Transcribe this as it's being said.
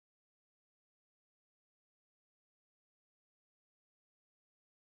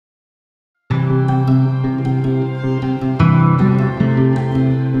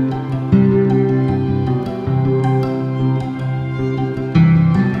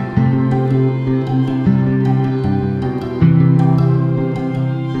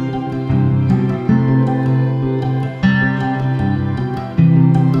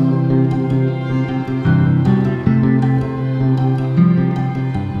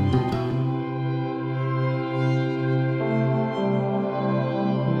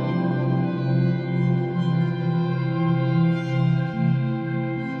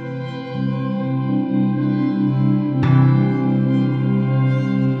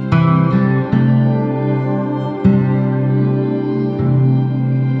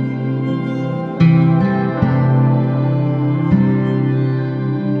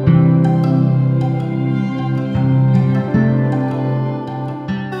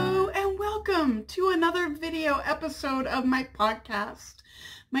welcome to another video episode of my podcast.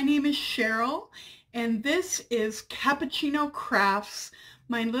 My name is Cheryl, and this is Cappuccino Crafts,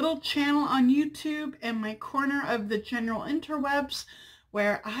 my little channel on YouTube and my corner of the general interwebs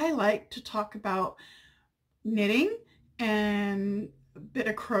where I like to talk about knitting and a bit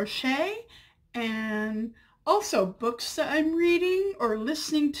of crochet and also books that I'm reading or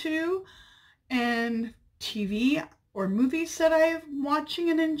listening to and TV or movies that I'm watching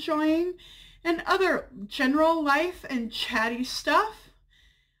and enjoying and other general life and chatty stuff.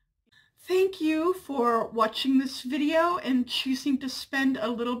 Thank you for watching this video and choosing to spend a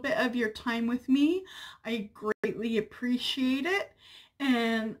little bit of your time with me. I greatly appreciate it,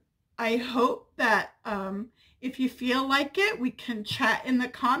 and I hope that if you feel like it, we can chat in the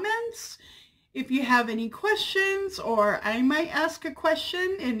comments. If you have any questions, or I might ask a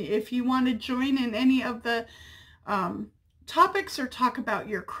question, and if you want to join in any of the topics or talk about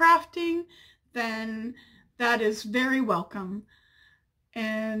your crafting, then that is very welcome.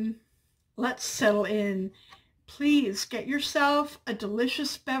 And let's settle in. Please get yourself a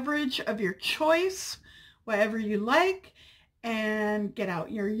delicious beverage of your choice, whatever you like, and get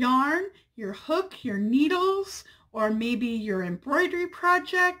out your yarn, your hook, your needles, or maybe your embroidery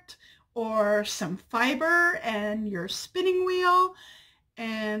project, or some fiber and your spinning wheel,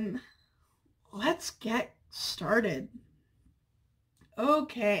 and let's get started.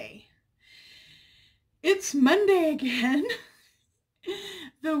 Okay, it's Monday again.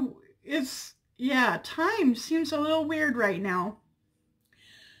 Time seems a little weird right now,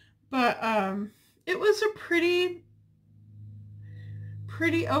 but it was a pretty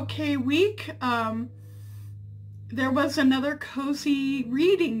okay week. There was another cozy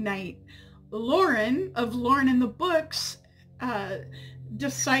reading night. Lauren of Lauren and the Books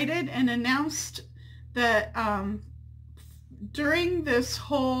decided and announced that during this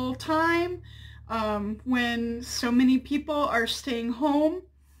whole time, when so many people are staying home,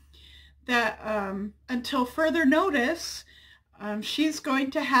 that until further notice, she's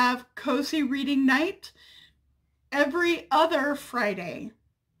going to have cozy reading night every other Friday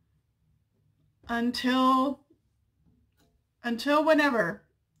until whenever.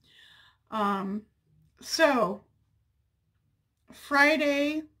 So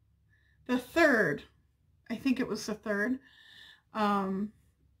Friday the 3rd, I think it was the 3rd.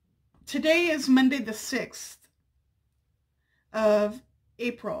 Today is Monday the 6th of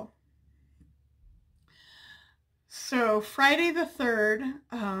April. So Friday the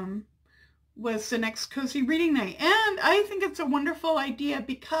 3rd was the next cozy reading night. And I think it's a wonderful idea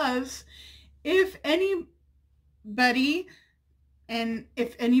because if anybody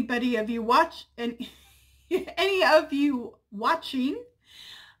of you watch, and any of you watching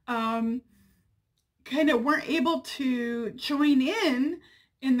kind of weren't able to join in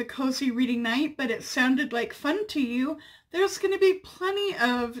the cozy reading night, but it sounded like fun to you, there's going to be plenty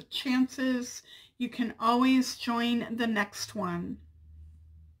of chances you can always join the next one,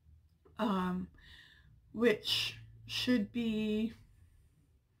 which should be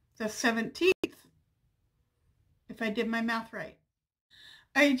the 17th, if I did my math right.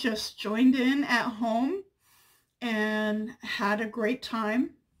 I just joined in at home and had a great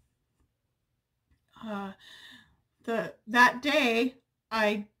time. That day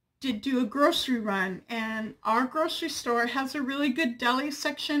I did do a grocery run, and our grocery store has a really good deli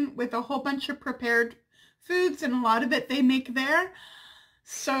section with a whole bunch of prepared foods, and a lot of it they make there.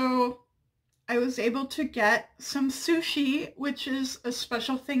 So I was able to get some sushi, which is a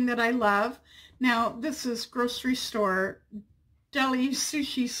special thing that I love. Now, this is grocery store deli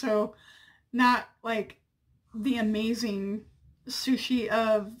sushi, so not like the amazing sushi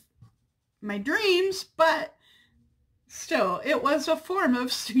of my dreams, but still, it was a form of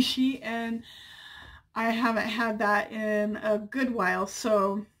sushi, and I haven't had that in a good while.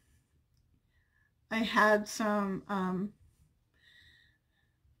 So I had some,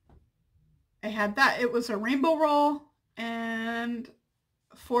 I had that. It was a rainbow roll and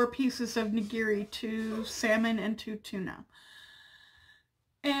 4 pieces of nigiri, 2 salmon and 2 tuna.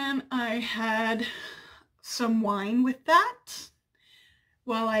 And I had some wine with that.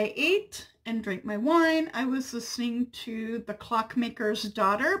 While I ate and drank my wine, I was listening to The Clockmaker's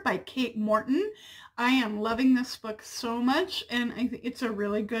Daughter by Kate Morton. I am loving this book so much, and I think it's a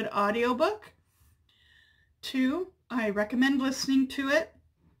really good audiobook too. I recommend listening to it.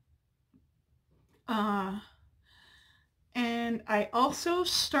 And I also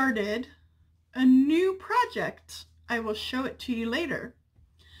started a new project. I will show it to you later.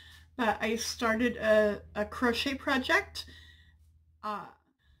 But I started a crochet project.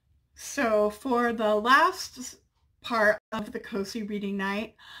 So for the last part of the cozy reading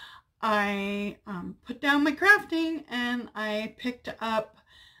night, I put down my crafting and I picked up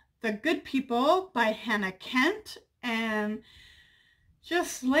The Good People by Hannah Kent and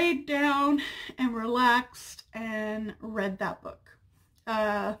just laid down and relaxed and read that book.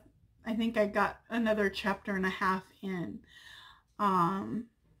 I think I got another chapter and a half in.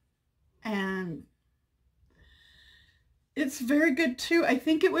 And it's very good too. I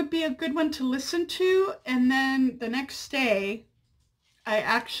think it would be a good one to listen to. And then the next day, I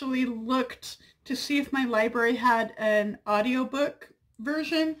actually looked to see if my library had an audiobook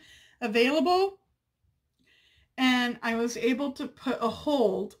version available. And I was able to put a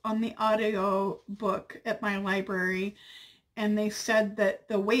hold on the audio book at my library. And they said that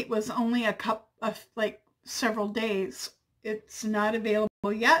the wait was only a couple of, like, several days. It's not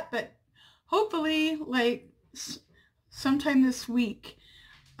available yet, but hopefully, like, sometime this week,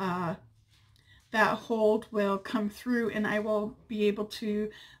 that hold will come through and I will be able to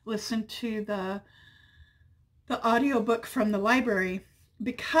listen to the audiobook from the library.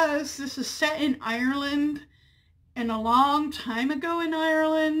 Because this is set in Ireland and a long time ago in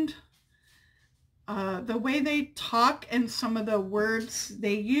Ireland, the way they talk and some of the words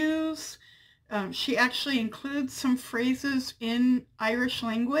they use, she actually includes some phrases in Irish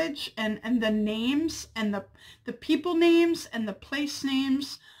language, and the names and the people names and the place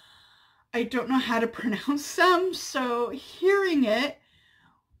names, I don't know how to pronounce them, so hearing it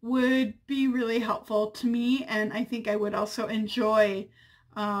would be really helpful to me, and I think I would also enjoy,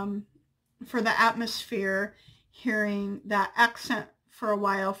 for the atmosphere, hearing that accent for a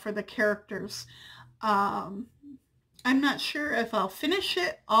while for the characters. I'm not sure if I'll finish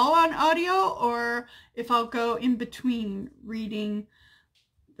it all on audio or if I'll go in between reading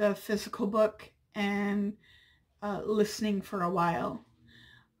the physical book and listening for a while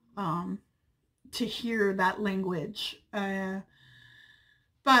to hear that language.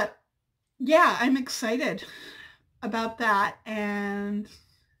 But yeah, I'm excited about that. And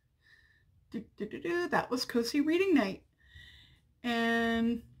that was Cozy Reading Night.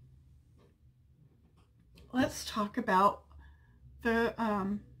 And let's talk about the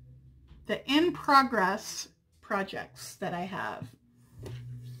in progress projects that I have.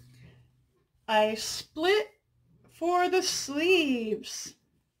 I split for the sleeves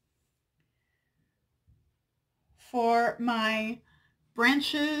for my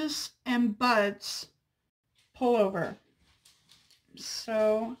Branches and Buds pullover. I'm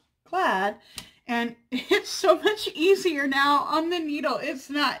so glad. And it's so much easier now on the needle. It's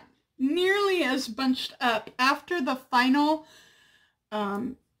not nearly as bunched up. After the final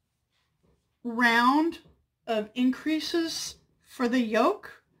round of increases for the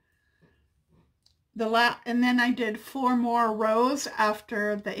yoke, and then I did 4 more rows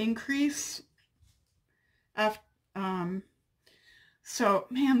after the increase. So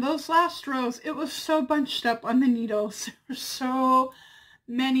man, those last rows, it was so bunched up on the needles. There were so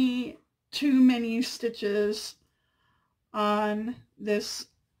many, too many stitches on this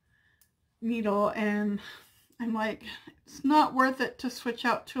needle, and I'm like, it's not worth it to switch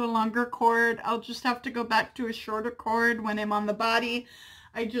out to a longer cord. I'll just have to go back to a shorter cord when I'm on the body.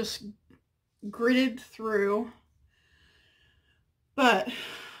 I just gritted through, but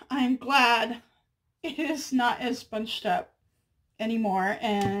I'm glad it is not as bunched up anymore,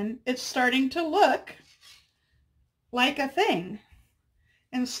 and it's starting to look like a thing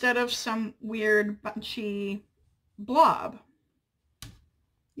instead of some weird bunchy blob.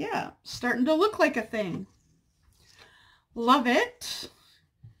 Yeah, starting to look like a thing. Love it.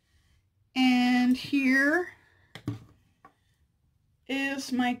 And here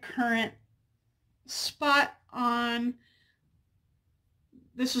is my current spot on,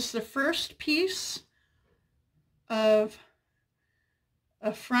 this is the first piece of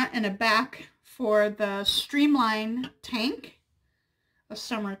a front and a back for the Streamline tank, a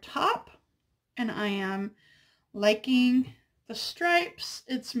summer top, and I am liking the stripes.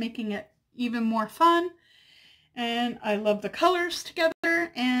 It's making it even more fun, and I love the colors together.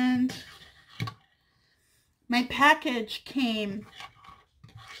 And my package came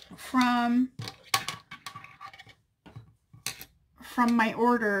from my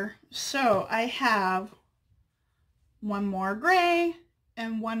order, so I have one more gray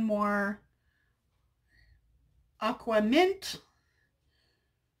and one more aqua mint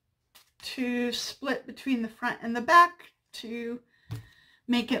to split between the front and the back to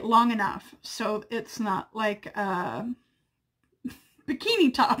make it long enough so it's not like a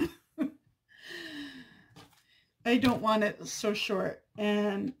bikini top. I don't want it so short,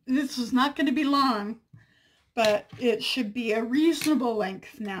 and this is not going to be long, but it should be a reasonable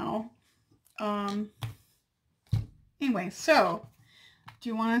length now. Anyway, so Do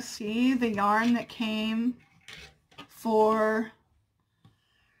you want to see the yarn that came for...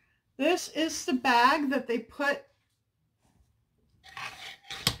 This is the bag that they put...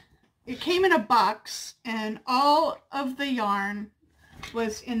 It came in a box, and all of the yarn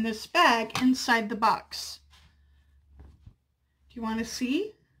was in this bag inside the box. Do you want to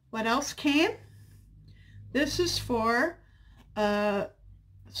see what else came? This is for a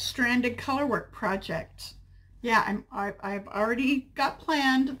stranded colorwork project. Yeah, I've already got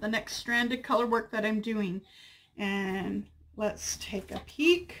planned the next stranded colorwork that I'm doing. And let's take a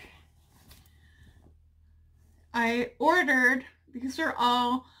peek. I ordered, because they're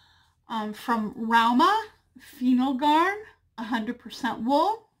all from Rauma Phenol Garn, 100%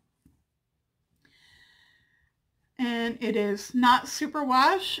 wool. And it is not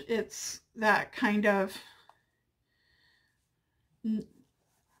superwash. It's that kind of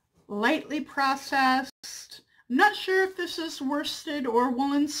lightly processed. I'm not sure if this is worsted or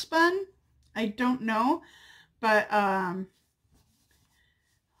woolen spun. I don't know. But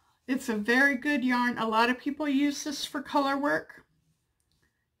it's a very good yarn. A lot of people use this for color work.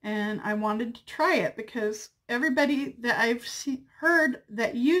 And I wanted to try it because everybody that I've heard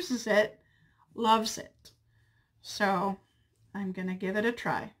that uses it loves it. So I'm going to give it a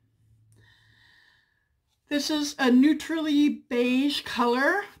try. This is a neutrally beige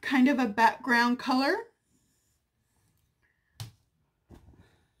color, kind of a background color.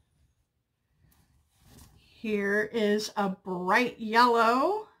 Here is a bright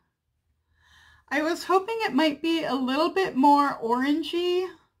yellow. I was hoping it might be a little bit more orangey,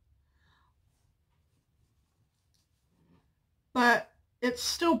 but it's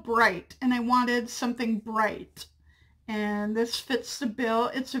still bright, and I wanted something bright. And this fits the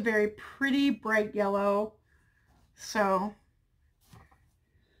bill. It's a very pretty bright yellow. So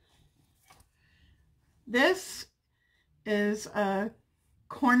this is a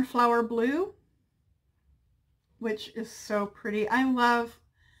cornflower blue, which is so pretty. I love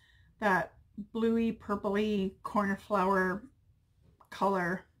that bluey, purpley cornflower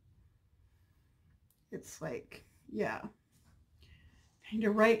color. It's like, yeah, kind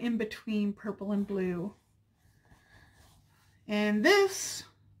of right in between purple and blue. And this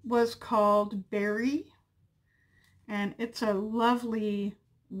was called Berry, and it's a lovely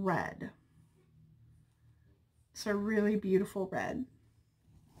red. It's a really beautiful red.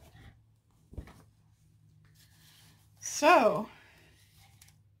 So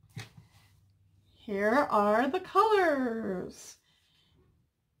here are the colors.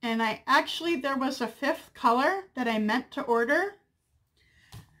 And there was a 5th color that I meant to order,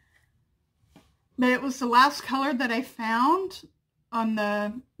 but it was the last color that I found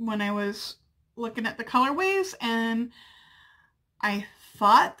on when I was looking at the colorways, and I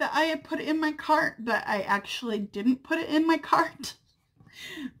thought that I had put it in my cart, but I actually didn't put it in my cart.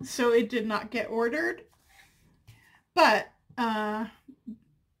 So it did not get ordered. But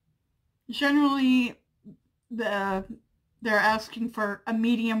generally they're asking for a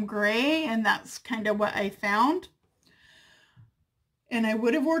medium gray, and that's kind of what I found. And I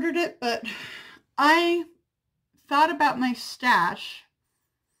would have ordered it, but I thought about my stash,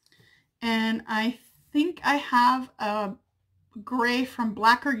 and I think I have a gray from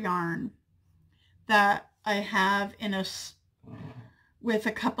Blacker Yarn that I have with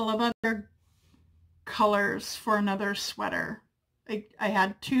a couple of other colors for another sweater.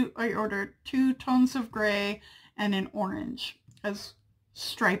 I ordered 2 tones of gray and an orange, as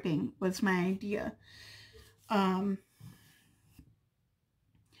striping was my idea.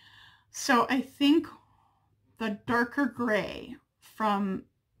 So I think the darker gray from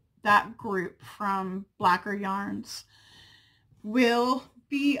that group from Blacker Yarns will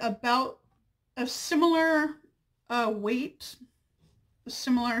be about a similar weight, a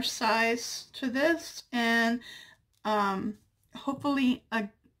similar size to this, and hopefully a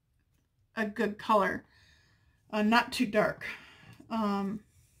good color, not too dark. But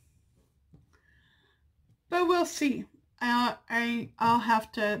we'll see. I'll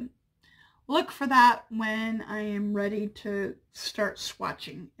have to look for that when I am ready to start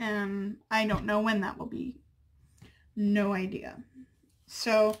swatching, and I don't know when that will be. No idea.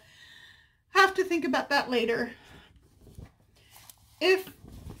 So have to think about that later. If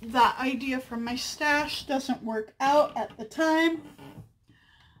that idea from my stash doesn't work out at the time,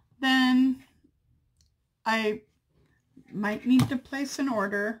 then I might need to place an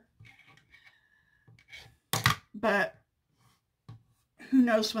order, but who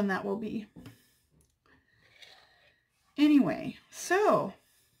knows when that will be. Anyway, so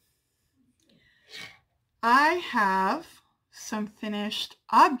I have some finished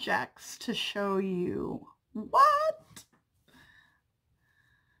objects to show you. What?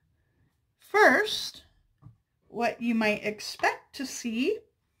 first, what you might expect to see,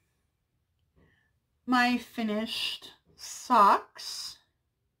 my finished socks.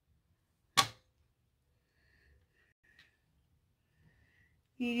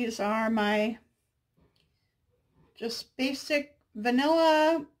 These are my just basic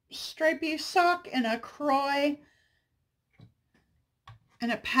vanilla stripy sock in a Kroy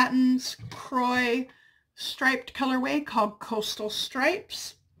and a Patons Kroy striped colorway called Coastal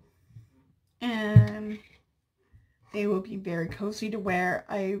Stripes. And they will be very cozy to wear.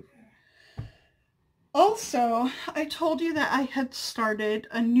 I told you that I had started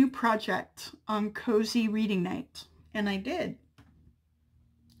a new project on Cozy Reading Night, and I did.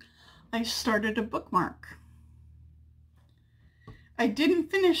 I started a bookmark. I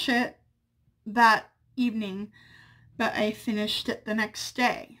didn't finish it that evening, but I finished it the next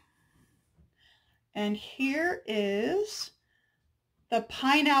day. And here is the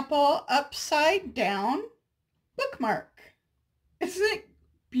Pineapple Upside Down Bookmark. Isn't it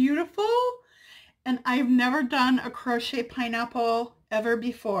beautiful? And I've never done a crochet pineapple ever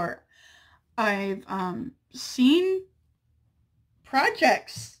before. I've seen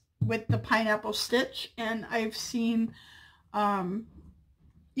projects with the pineapple stitch, and I've seen,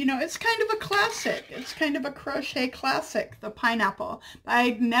 you know, it's kind of a classic. It's kind of a crochet classic, the pineapple. But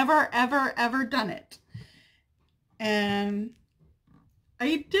I'd never, ever, ever done it. And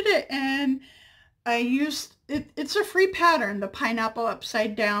I did it, and I used, it's a free pattern, the Pineapple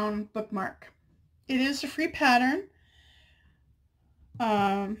Upside Down Bookmark. It is a free pattern.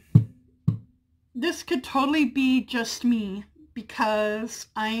 This could totally be just me because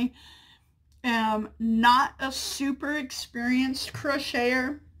I am not a super experienced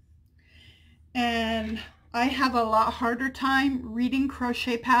crocheter, and I have a lot harder time reading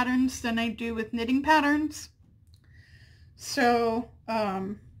crochet patterns than I do with knitting patterns. So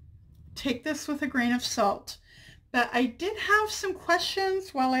take this with a grain of salt. But I did have some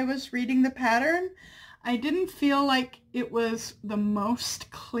questions while I was reading the pattern. I didn't feel like it was the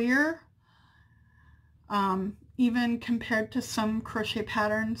most clear, even compared to some crochet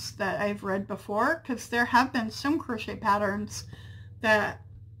patterns that I've read before, because there have been some crochet patterns that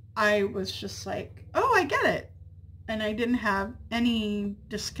I was just like, oh, I get it. And I didn't have any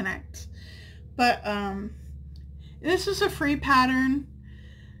disconnect. But this is a free pattern.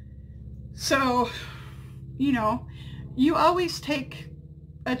 So, you know, you always take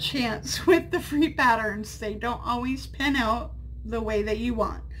a chance with the free patterns. They don't always pan out the way that you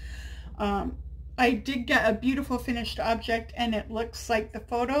want. I did get a beautiful finished object, and it looks like the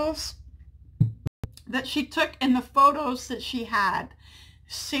photos that she took and the photos that she had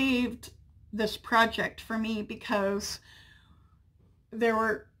saved this project for me, because there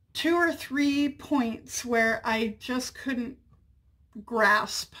were 2 or 3 points where I just couldn't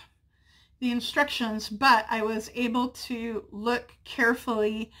grasp the instructions, but I was able to look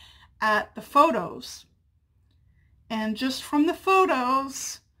carefully at the photos, and just from the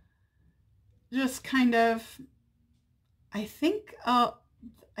photos, just kind of, I think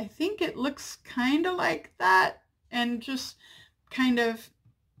it looks kind of like that, and just kind of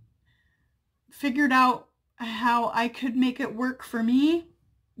figured out how I could make it work for me,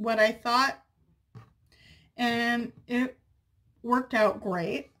 what I thought, and it worked out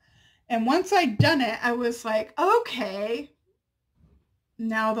great. And once I'd done it, I was like, okay,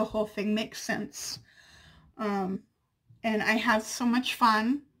 now the whole thing makes sense. And I had so much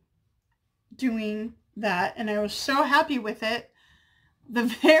fun doing that, and I was so happy with it. The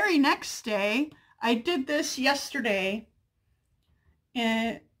very next day, I did this yesterday,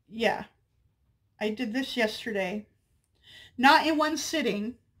 and yeah, I did this yesterday. Not in one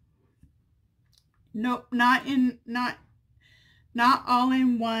sitting. Nope, not all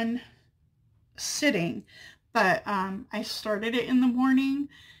in one sitting, but I started it in the morning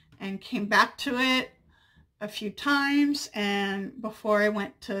and came back to it a few times, and before I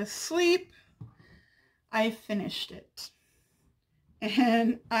went to sleep, I finished it.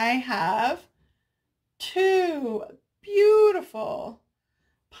 And I have 2 beautiful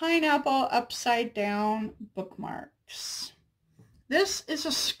Pineapple Upside Down bookmarks. This is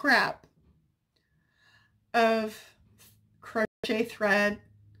a scrap of crochet thread,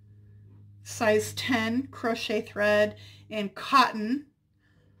 size 10 crochet thread in cotton.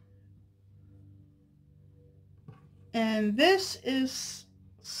 And this is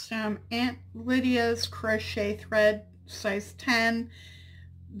some Aunt Lydia's crochet thread, size 10,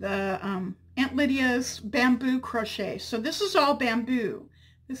 the Aunt Lydia's bamboo crochet. So this is all bamboo.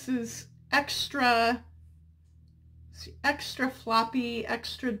 This is extra floppy,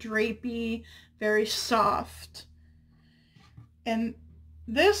 extra drapey, very soft. And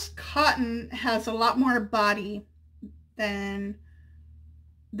this cotton has a lot more body than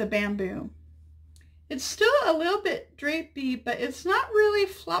the bamboo. It's still a little bit drapey, but it's not really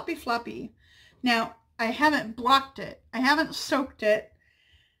floppy. Now, I haven't blocked it. I haven't soaked it.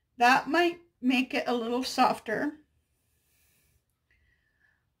 That might make it a little softer.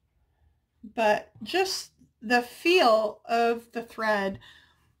 But just the feel of the thread.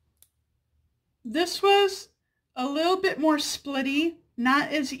 This was a little bit more splitty,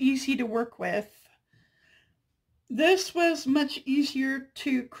 not as easy to work with. This was much easier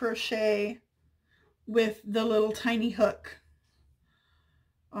to crochet with the little tiny hook.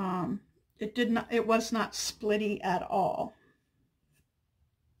 It was not splitty at all.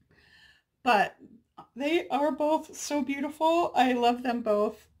 But they are both so beautiful. I love them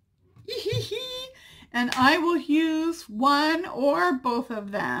both. And I will use one or both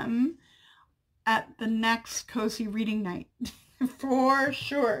of them at the next cozy reading night. For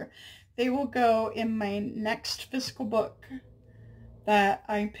sure. They will go in my next physical book that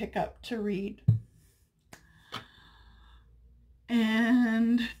I pick up to read.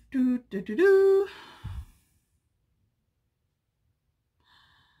 And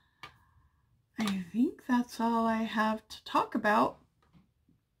I think that's all I have to talk about.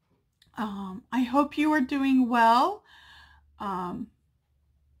 I hope you are doing well.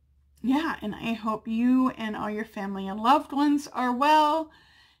 Yeah, and I hope you and all your family and loved ones are well.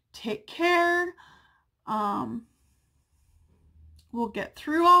 Take care. We'll get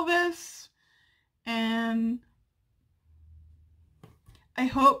through all this, and I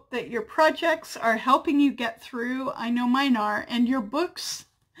hope that your projects are helping you get through. I know mine are, and your books,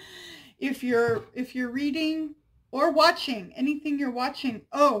 if you're reading or watching, anything you're watching.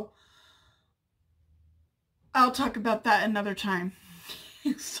 Oh, I'll talk about that another time.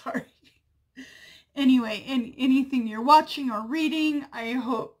 Sorry. Anyway, anything you're watching or reading, I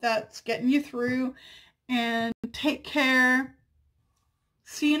hope that's getting you through. And take care.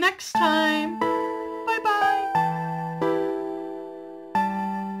 See you next time. Bye-bye.